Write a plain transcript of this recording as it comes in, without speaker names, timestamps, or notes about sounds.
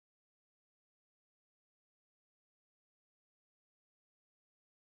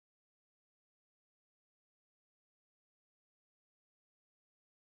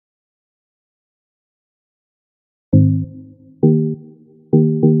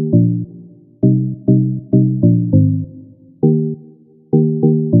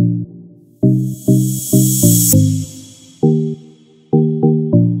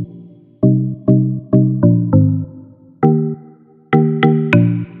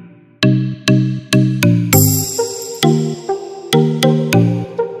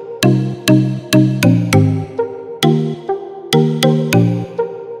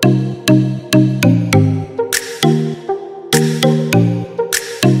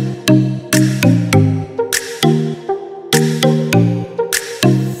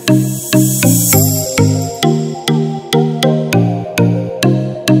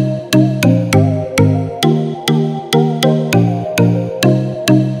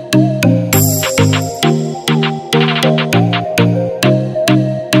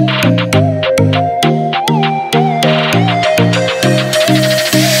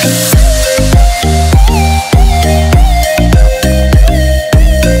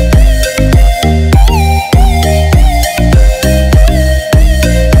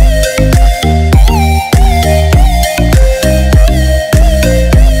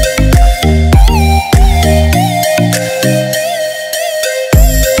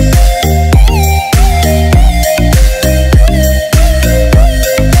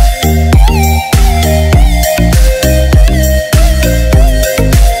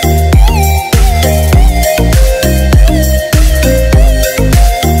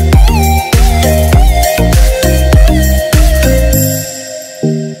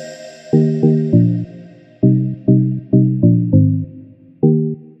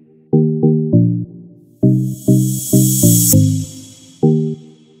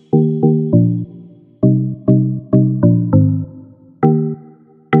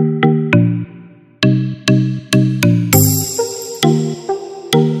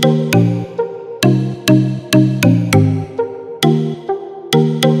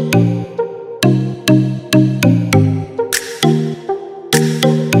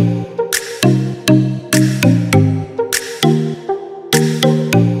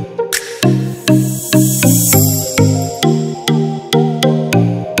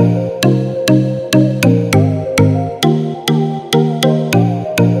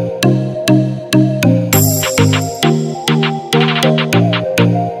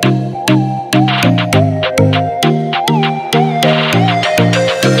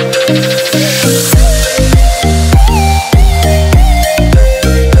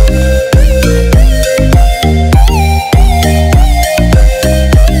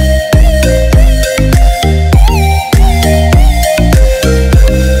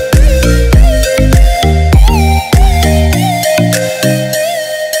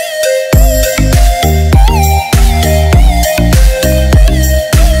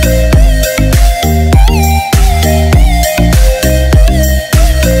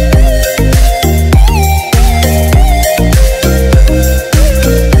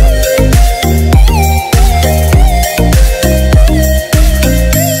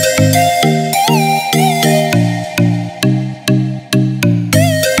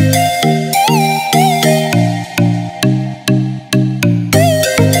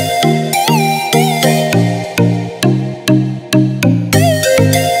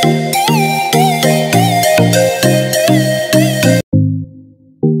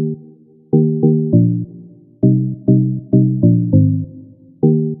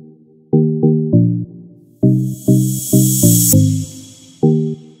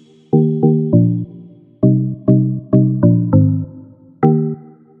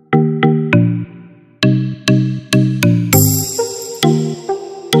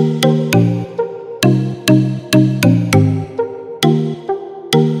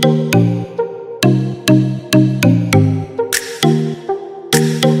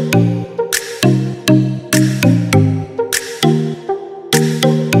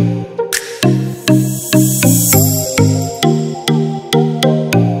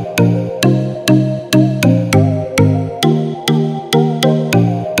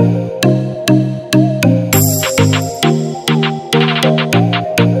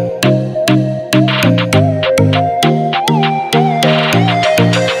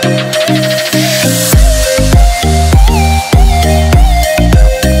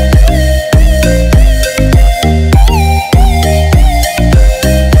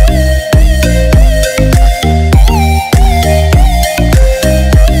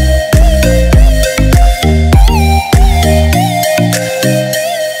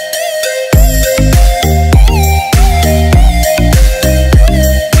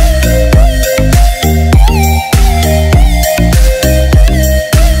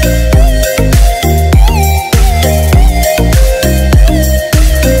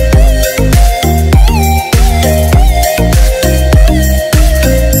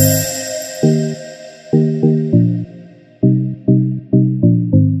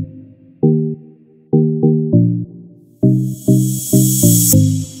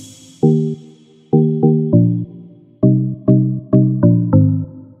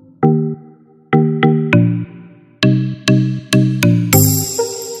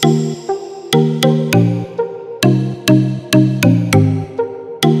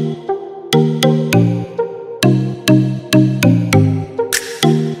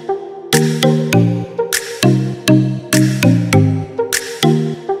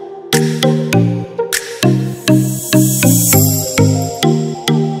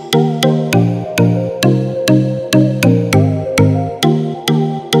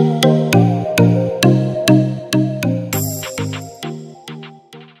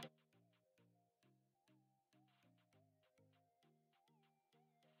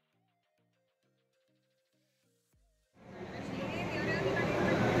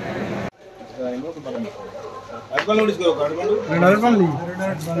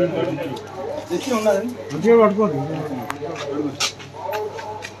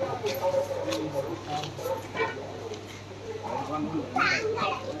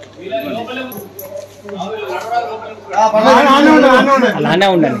అలానే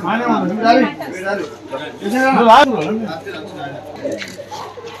ఉండండి.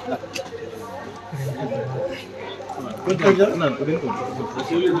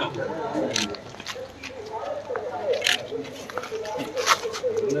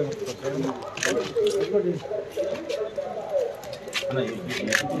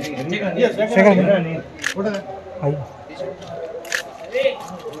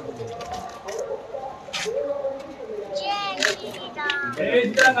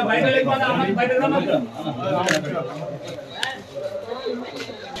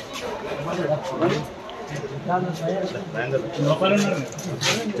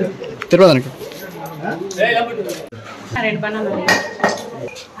 తిరుపతి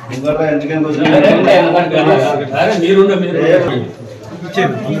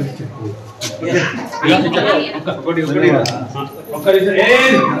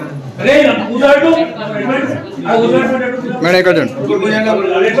మేడం ఇక్కడ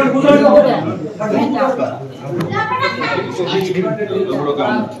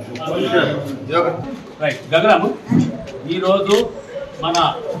గగనము ఈరోజు మన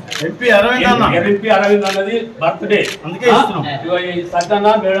ఎంపీ అరవింద్ అన్నది బర్త్డే, అందుకే సత్యన్న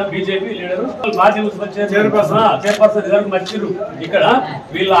మేడం బీజేపీ లీడరు మాజీ మున్సిపల్ చైర్పర్సన్ మర్చిరు. ఇక్కడ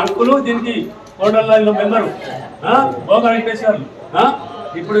వీళ్ళ అంకులు దీనికి కోడళ్ళ మెంబరు భోగ వెంకటేశ్వర్లు.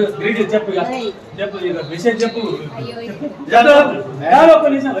 ఇప్పుడు చెప్పు చెప్పు విషయం చెప్పు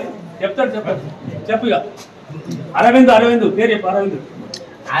చెప్తాడు చెప్పు ఇక. అరవింద్ పేరు చెప్పు. Arvind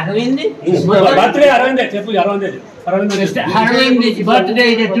birthday Arvind cheppu Arvind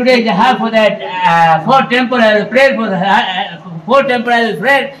birthday today is half for that for temporary prayer for for temporary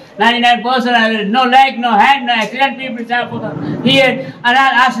prayer 99% I will no leg no hand no excellent people are for here and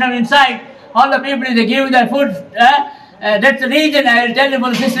ashram inside all the people they give their food that's the reason I will tell you for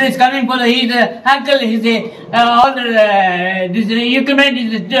the sister is coming for the his uncle his all the this equipment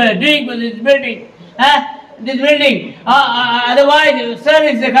is doing for this building this building otherwise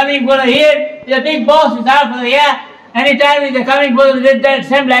service is coming for here the big boss is out for here anytime is coming for that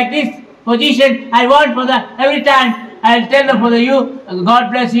same like this position I want for the every time I will tell them for the you God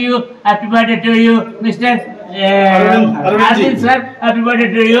bless you happy birthday to you Mr. Arvind sir happy birthday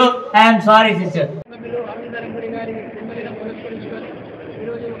to you I am sorry sister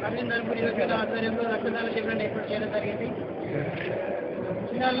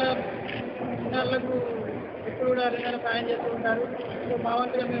ఎప్పుడు కూడా అరవింద్ సాయం చేస్తూ ఉంటారు. So మా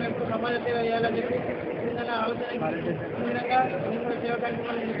వంతుగా మేము ఎప్పుడు సమాజ సేవ చేయాలని చెప్పి అరవింద్ ఆలోచన విధంగా మేము కూడా సేవ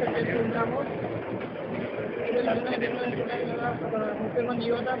కార్యక్రమాలను డిస్కస్ చేస్తూ ఉంటాము. ఈరోజు అరవింద్ జన్మదినం కదా 30 మంది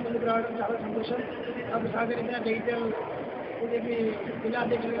యువత ముందుకు రావడం చాలా సంతోషం. నాకు సహకరించిన జగిత్యాల బీజేపీ జిల్లా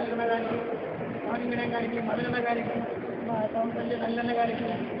అధ్యక్షులు గారికి, వాణి మేడం గారికి, మదనన్న గారికి, మా టౌన్ ప్రెసిడెంట్ అల్లన్న గారికి,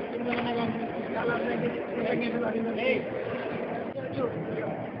 తిరుమలన్న గారికి చాలా కృతజ్ఞతలు. అరవింద్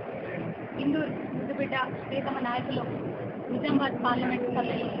ఇందూరు ముద్దుబిడ్డ ప్రీతమ నాయకులు నిజామాబాద్ పార్లమెంట్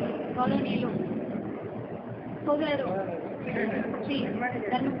సభ్యులు గౌరవనీయులు సోదరుడు శ్రీ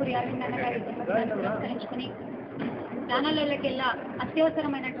ధర్మపురి అరవింద్ అన్న గారి జన్మదినాన్ని పురస్కరించుకుని దానాలకెల్లా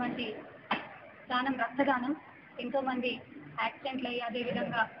అత్యవసరమైనటువంటి దానం రక్తదానం. ఎంతోమంది యాక్సిడెంట్లు అయ్యి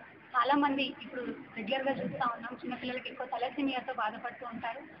అదేవిధంగా చాలామంది ఇప్పుడు రెగ్యులర్గా చూస్తూ ఉన్నాం చిన్నపిల్లలకి ఎక్కువ తలసేమియాతో బాధపడుతూ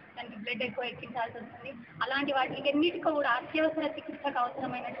ఉంటారు. దానికి బ్లడ్ ఎక్కువ ఎక్కించాల్సి వస్తుంది. అలాంటి వాటికి ఎన్నిటికీ కూడా అత్యవసర చికిత్సకు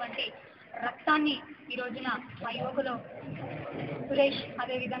అవసరమైనటువంటి రక్తాన్ని ఈ రోజున మా యువకులు సురేష్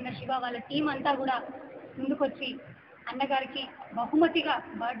అదేవిధంగా శివ వాళ్ళ టీం అంతా కూడా ముందుకొచ్చి అన్నగారికి బహుమతిగా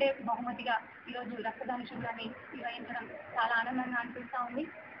బర్త్డే బహుమతిగా ఈరోజు రక్తదాన శిబిరాన్ని నిర్వహించడం చాలా ఆనందంగా అనిపిస్తూ ఉంది.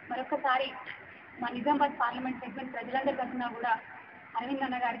 మరొకసారి మా నిజామాబాద్ పార్లమెంట్ సెగ్మెంట్ ప్రజలందరి తరఫున కూడా అరవింద్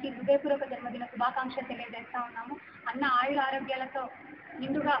అన్న గారికి హృదయపూర్వక జన్మదిన శుభాకాంక్షలు తెలియజేస్తూ ఉన్నాము. అన్న ఆయుర ఆరోగ్యాలతో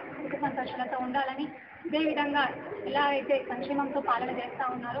నిండుగా సుఖ సంతోషాలతో ఉండాలని, ఇదే విధంగా ఎలా అయితే సంక్షేమంతో పాలన చేస్తూ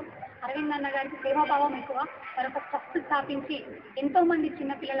ఉన్నారో అరవింద్ అన్న గారికి సేవాభావం ఎక్కువ. మరొక ట్రస్ట్ స్థాపించి ఎంతోమంది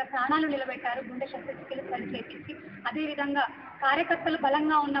చిన్నపిల్లల ప్రాణాలు నిలబెట్టారు, గుండె శస్త్రచికిత్సలు చేపించి. అదేవిధంగా కార్యకర్తలు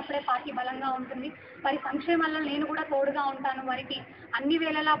బలంగా ఉన్నప్పుడే పార్టీ బలంగా ఉంటుంది. వారి సంక్షేమాలలో నేను కూడా తోడుగా ఉంటాను, వారికి అన్ని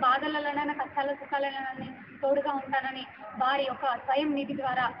వేళలా బాధలలోనైనా కష్టాల సుఖాలలోనే తోడుగా ఉంటానని వారి యొక్క స్వయం నిధి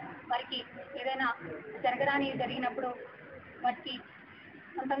ద్వారా వారికి ఏదైనా జరిగినప్పుడు వారికి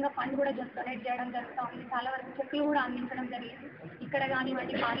సొంతంగా ఫండ్ కూడా డొనేట్ చేయడం జరుగుతూ ఉంది. చాలా వరకు చెక్కులు కూడా అందించడం జరిగింది. ఇక్కడ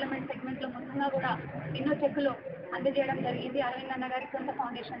కానివ్వండి పార్లమెంట్ సెగ్మెంట్లో మొత్తంగా కూడా ఎన్నో చెక్కులు అందజేయడం జరిగింది అరవింద్ అన్న గారి సొంత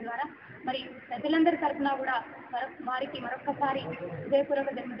ఫౌండేషన్ ద్వారా. మరి ప్రజలందరి తరఫున కూడా వారికి మరొక్కసారి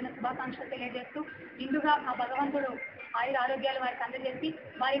హృదయపూర్వక జన్మదిన శుభాకాంక్షలు తెలియజేస్తూ నిండుగా ఆ భగవంతుడు ఆయుర ఆరోగ్యాలు వారికి అందజేసి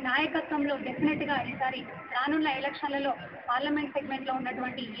వారి నాయకత్వంలో డెఫినెట్గా ఈసారి రానున్న ఎలక్షన్లలో పార్లమెంట్ సెగ్మెంట్లో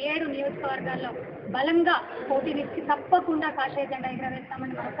ఉన్నటువంటి 7 నియోజకవర్గాల్లో బలంగా పోటీనిచ్చి తప్పకుండా కాషాయ జెండా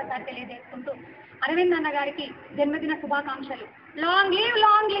ఎగరవేస్తామని మరొకసారి తెలియజేసుకుంటూ అరవింద్ అన్న గారికి జన్మదిన శుభాకాంక్షలు. Long live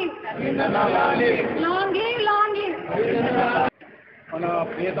long live long live long leave. మన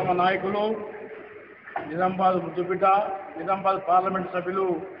ప్రియతమ నాయకులు నిజామాబాద్ ముద్దుబిడ్డ నిజామాబాద్ పార్లమెంట్ సభ్యులు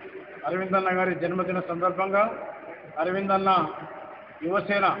అరవింద్ అన్న గారి జన్మదిన సందర్భంగా అరవింద్ అన్న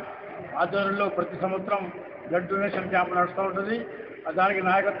యువసేన ఆధ్వర్యంలో ప్రతి సంవత్సరం బ్లడ్ డొనేషన్ క్యాంప్ నడుస్తూ ఉంటుంది. దానికి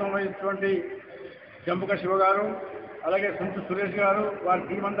నాయకత్వం వహించినటువంటి జంబుక శివ గారు, అలాగే సుంచు సురేష్ గారు, వారి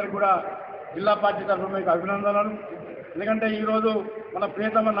టీం అందరికీ కూడా జిల్లా పార్టీ తరఫున మీకు అభినందనలు. ఎందుకంటే ఈరోజు మన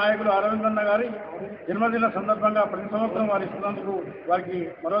ప్రియతమ నాయకులు అరవింద్ అన్న గారి జన్మదిన సందర్భంగా ప్రతి సంవత్సరం వారు ఇస్తున్నందుకు వారికి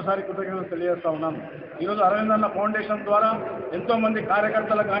మరోసారి కృతజ్ఞతలు తెలియజేస్తా ఉన్నాను. ఈరోజు అరవింద్ అన్న ఫౌండేషన్ ద్వారా ఎంతోమంది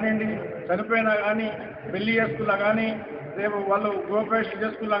కార్యకర్తలు కానివ్వండి, చనిపోయినా కానీ, పెళ్లి చేసుకున్నా కానీ, రేపు వాళ్ళు గృహప్రవేశం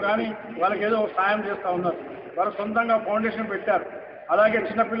చేసుకున్నా కానీ వాళ్ళకి ఏదో సాయం చేస్తూ ఉన్నారు. వారు సొంతంగా ఫౌండేషన్ పెట్టారు. అలాగే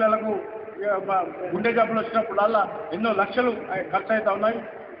చిన్నపిల్లలకు గుండె జబ్బులు వచ్చినప్పుడల్లా ఎన్నో లక్షలు ఖర్చు అవుతూ ఉన్నాయి.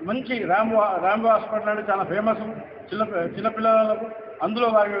 మంచి ర్యాంబో హాస్పిటల్ అంటే చాలా ఫేమస్ చిన్నపిల్లలకు, అందులో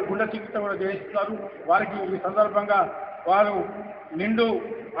వారికి గుండె చికిత్స కూడా చేయిస్తున్నారు. వారికి ఈ సందర్భంగా వారు నిండు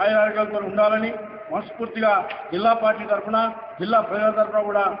ఆయురారోగ్యాలతో ఉండాలని మనస్ఫూర్తిగా జిల్లా పార్టీ తరఫున, జిల్లా ప్రజల తరఫున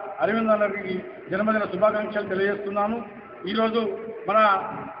కూడా అరవింద్ అన్నకి జన్మదిన శుభాకాంక్షలు తెలియజేస్తున్నాను. ఈరోజు మన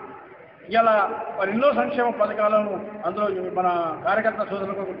ఇలా ఎన్నో సంక్షేమ పథకాలను అందులో మన కార్యకర్త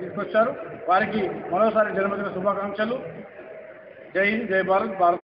సోదరులకు తీసుకొచ్చారు. వారికి మరోసారి జన్మదిన శుభాకాంక్షలు. జై హింద్, జై భారత్.